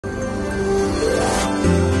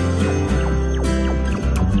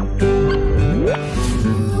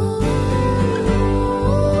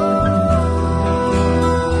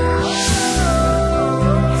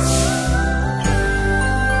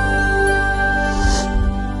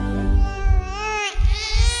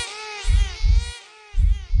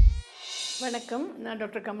வணக்கம், நான்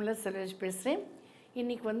டாக்டர் கமலா செல்வராஜ் பேசுகிறேன்.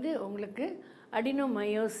 இன்றைக்கி உங்களுக்கு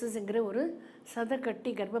அடினோமயோசிஸ்ங்கிற ஒரு சதக்கட்டி,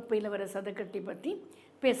 கர்ப்பப்பையில் வர சதக்கட்டி பற்றி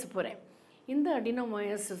பேச போகிறேன். இந்த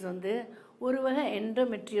அடினோமயோசிஸ் ஒரு வகை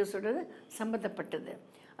எண்டோமெட்ரியோஸோட சம்மந்தப்பட்டது.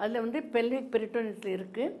 அதில் பெல்விக் பெரிட்டோனியத்தில்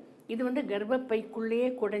இருக்குது. இது கர்ப்பப்பைக்குள்ளேயே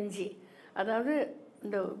குடஞ்சி, அதாவது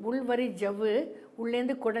இந்த உள்வரி ஜவ்வு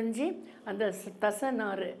உள்ளேருந்து குடஞ்சி அந்த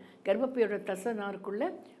தசநாறு, கர்ப்பப்பையோட தசநாருக்குள்ளே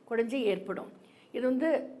குடஞ்சி ஏற்படும்.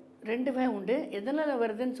 இது ரெண்டு வகை உண்டு. எதனால்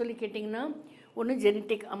வருதுன்னு சொல்லி கேட்டிங்கன்னா, ஒன்று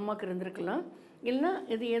ஜெனட்டிக், அம்மாவுக்கு இருந்திருக்கலாம், இல்லைனா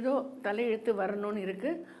இது ஏதோ தலையெழுத்து வரணும்னு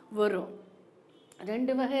இருக்குது, வரும்.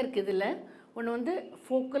 ரெண்டு வகை இருக்குது. இதில் ஒன்று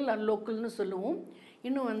ஃபோக்கல் ஆர் லோக்கல்னு சொல்லுவோம்.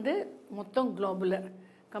 இன்னும் மொத்தம் குளோபுலர்,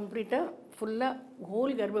 கம்ப்ளீட்டாக ஃபுல்லாக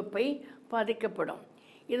ஹோல் கர்ப்பப்பை பாதிக்கப்படும்.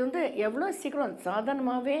 இது எவ்வளோ சீக்கிரம்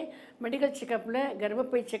சாதாரணமாகவே மெடிக்கல் செக்கப்பில்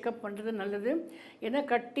கர்ப்பப்பை செக்கப் பண்ணுறது நல்லது. ஏன்னா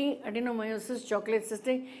கட்டி, அடினோமயோசிஸ், சாக்லேட்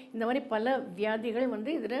சிஸ்ட், இந்த மாதிரி பல வியாதிகள்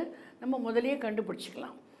இதில் நம்ம முதலையே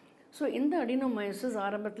கண்டுபிடிச்சிக்கலாம். ஸோ இந்த அடினோமயோசிஸ்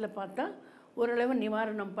ஆரம்பத்தில் பார்த்தா ஓரளவு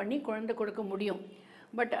நிவாரணம் பண்ணி குழந்தை கொடுக்க முடியும்.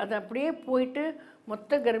 பட் அது அப்படியே போயிட்டு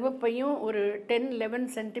மொத்த கர்ப்பப்பையும் ஒரு 10-11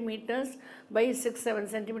 சென்டிமீட்டர்ஸ் பை 6-7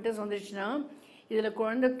 சென்டிமீட்டர்ஸ் வந்துடுச்சுன்னா இதில்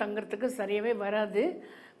குழந்தை தங்கிறதுக்கு சரியாகவே வராது.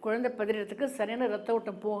 குழந்தை பதிரத்துக்கு சரியான ரத்த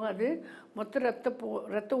ஓட்டம் போகாது. மொத்த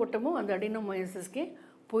ரத்த ஓட்டமும் அந்த அடினோமயோசிஸ்க்கே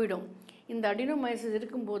போயிடும். இந்த அடினோமயோசிஸ்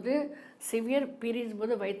இருக்கும்போது சிவியர் பீரியட்ஸ்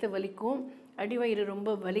போது வயிற்று வலிக்கும், அடிவயிறு ரொம்ப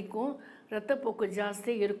வலிக்கும், ரத்தப்போக்கு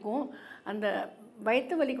ஜாஸ்தியாக இருக்கும். அந்த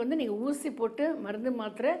வயிற்று வலிக்கு நீங்கள் ஊசி போட்டு மருந்து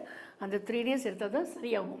மாத்திரை அந்த 3 days எடுத்தால் தான்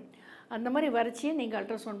சரியாகும். அந்த மாதிரி வறட்சியை நீங்கள்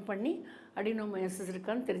அல்ட்ராசவுண்ட் பண்ணி அடினோமயோசிஸ்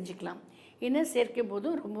இருக்கான்னு தெரிஞ்சுக்கலாம். இன்னும் சேர்க்கும்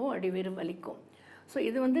போதும் ரொம்பவும் அடிவயிறு வலிக்கும். ஸோ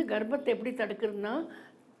இது கர்ப்பத்தை எப்படி தடுக்கிறதுனா,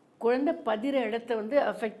 குழந்தை பதிர இடத்த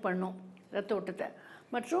அஃபெக்ட் பண்ணும் ரத்த ஓட்டத்தை.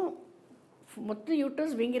 மற்றும் மொத்த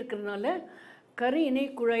யூட்டர்ஸ் வீங்கியிருக்கிறதுனால கரு இணை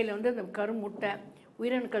குழாயில் அந்த கருமுட்டை,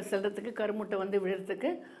 உயிரணுக்கள் செல்றதுக்கு கருமுட்டை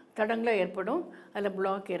விழுறதுக்கு தடங்களாக ஏற்படும். அதில்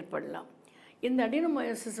பிளாக் ஏற்படலாம். இந்த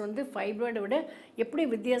அடினோமயோசிஸ் ஃபைப்ராய்டை விட எப்படி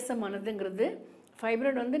வித்தியாசமானதுங்கிறது,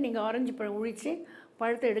 ஃபைப்ராய்டு நீங்கள் ஆரஞ்சு பழம் உழித்து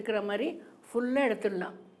பழத்தை எடுக்கிற மாதிரி ஃபுல்லாக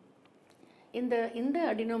எடுத்துடலாம். இந்த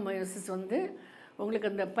அடினோமயோசிஸ்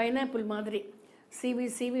உங்களுக்கு அந்த பைனாப்பிள் மாதிரி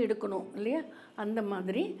சீவி எடுக்கணும் இல்லையா, அந்த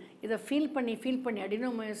மாதிரி இதை ஃபீல் பண்ணி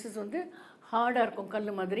அடினோமயோசிஸ் ஹார்டாக இருக்கும், கல்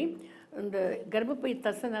மாதிரி. இந்த கர்ப்பப்பை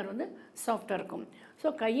தசனார் சாஃப்டாக இருக்கும். ஸோ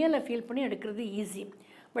கையால் ஃபீல் பண்ணி எடுக்கிறது ஈஸி.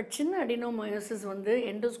 பட் சின்ன அடினோமயோசிஸ்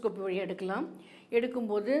எண்டோஸ்கோப்பி வழியாக எடுக்கலாம்.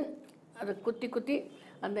 எடுக்கும்போது அதை குத்தி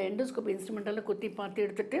அந்த எண்டோஸ்கோப்பி இன்ஸ்ட்ருமெண்ட்டால் குத்தி பார்த்து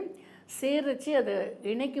எடுத்துகிட்டு சேர்த்து அதை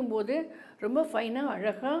இணைக்கும்போது ரொம்ப ஃபைனாக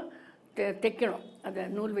அழகாக தைக்கணும். அதை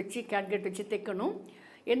நூல் வச்சு கேட்கெட் வச்சு தைக்கணும்.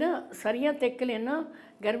 ஏன்னா சரியாக தைக்கலைன்னா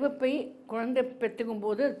கர்ப்பப்பை குழந்தை பெற்றுக்கும்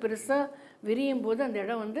போது அது பெருசாக விரியும் போது அந்த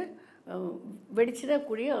இடம்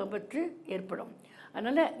வெடிச்சிடக்கூடிய ஆபத்து ஏற்படும்.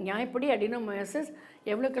 அதனால் நியாயப்படி அடினோமயோசிஸ்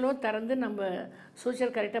எவ்வளோக்கெவ்வளோ திறந்து நம்ம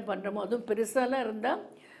சோஷியல் கரெக்டாக பண்ணுறோமோ, அதுவும் பெருசாலாம் இருந்தால்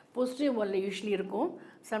போஸ்டிவ் வாலில் யூஸ்வலி இருக்கும்.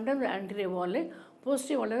 சம்டைம்ஸ் ஆன்டீரியர் வால்.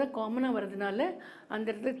 போஸ்டிவ் வாலில் தான் காமனாக வர்றதுனால அந்த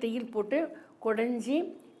இடத்துல தையல் போட்டு குடஞ்சி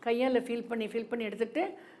கையால் ஃபீல் பண்ணி எடுத்துகிட்டு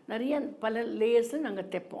நிறைய பல லேயர்ஸில்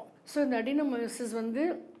நாங்கள் தைப்போம். ஸோ இந்த அடினோமயோசிஸ்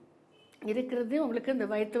இருக்கிறது உங்களுக்கு இந்த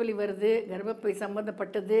வயிற்று வலி வருது, கர்ப்பப்பை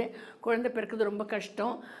சம்மந்தப்பட்டது, குழந்தை பிறக்கிறது ரொம்ப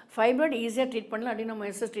கஷ்டம். ஃபைப்ராய்டு ஈஸியாக ட்ரீட் பண்ணலாம்,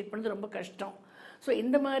 அடினோமயோசிஸ் ட்ரீட் பண்ணுறது ரொம்ப கஷ்டம். ஸோ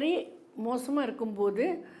இந்த மாதிரி மோசமாக இருக்கும்போது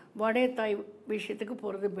வாடகை விஷயத்துக்கு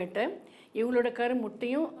போகிறது பெட்டர். இவங்களோட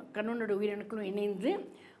முட்டையும் கணவனோட உயிரணுக்களும் இணைந்து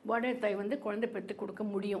வாடகை குழந்தை பெற்று கொடுக்க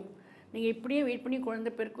முடியும். நீங்கள் இப்படியே வெயிட் பண்ணி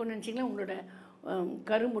குழந்தை பெருக்கணும்னு நினச்சிங்கன்னா உங்களோட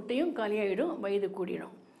முட்டையும் காலியாகிடும், வயது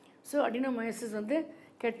கூடிடும். ஸோ அடினோமயோசிஸ்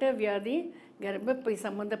கெட்ட வியாதி, கர்ப்பப்பை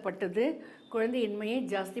சம்மந்தப்பட்டது, குழந்தையின்மையை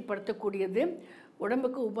ஜாஸ்திப்படுத்தக்கூடியது,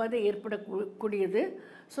 உடம்புக்கு உபாதை ஏற்படக்கூடியது.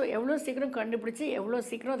 ஸோ எவ்வளோ சீக்கிரம் கண்டுபிடிச்சி எவ்வளோ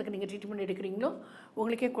சீக்கிரம் அதுக்கு நீங்கள் ட்ரீட்மெண்ட் எடுக்கிறீங்களோ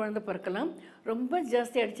உங்களுக்கே குழந்தை பிறக்கலாம். ரொம்ப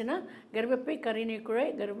ஜாஸ்தி ஆகிடுச்சுன்னா கர்ப்பப்பை, கருணை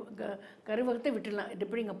குழாய், கருவகத்தை விட்டுடலாம்.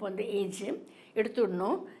 டிபெண்டிங் அப்போ அந்த ஏஜ்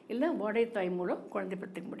எடுத்துடணும். இல்லை வாடகை தாய் மூலம் குழந்தை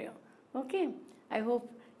பெற்றுக்க முடியும். Okay, I hope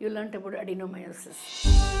you learned about adenomyosis.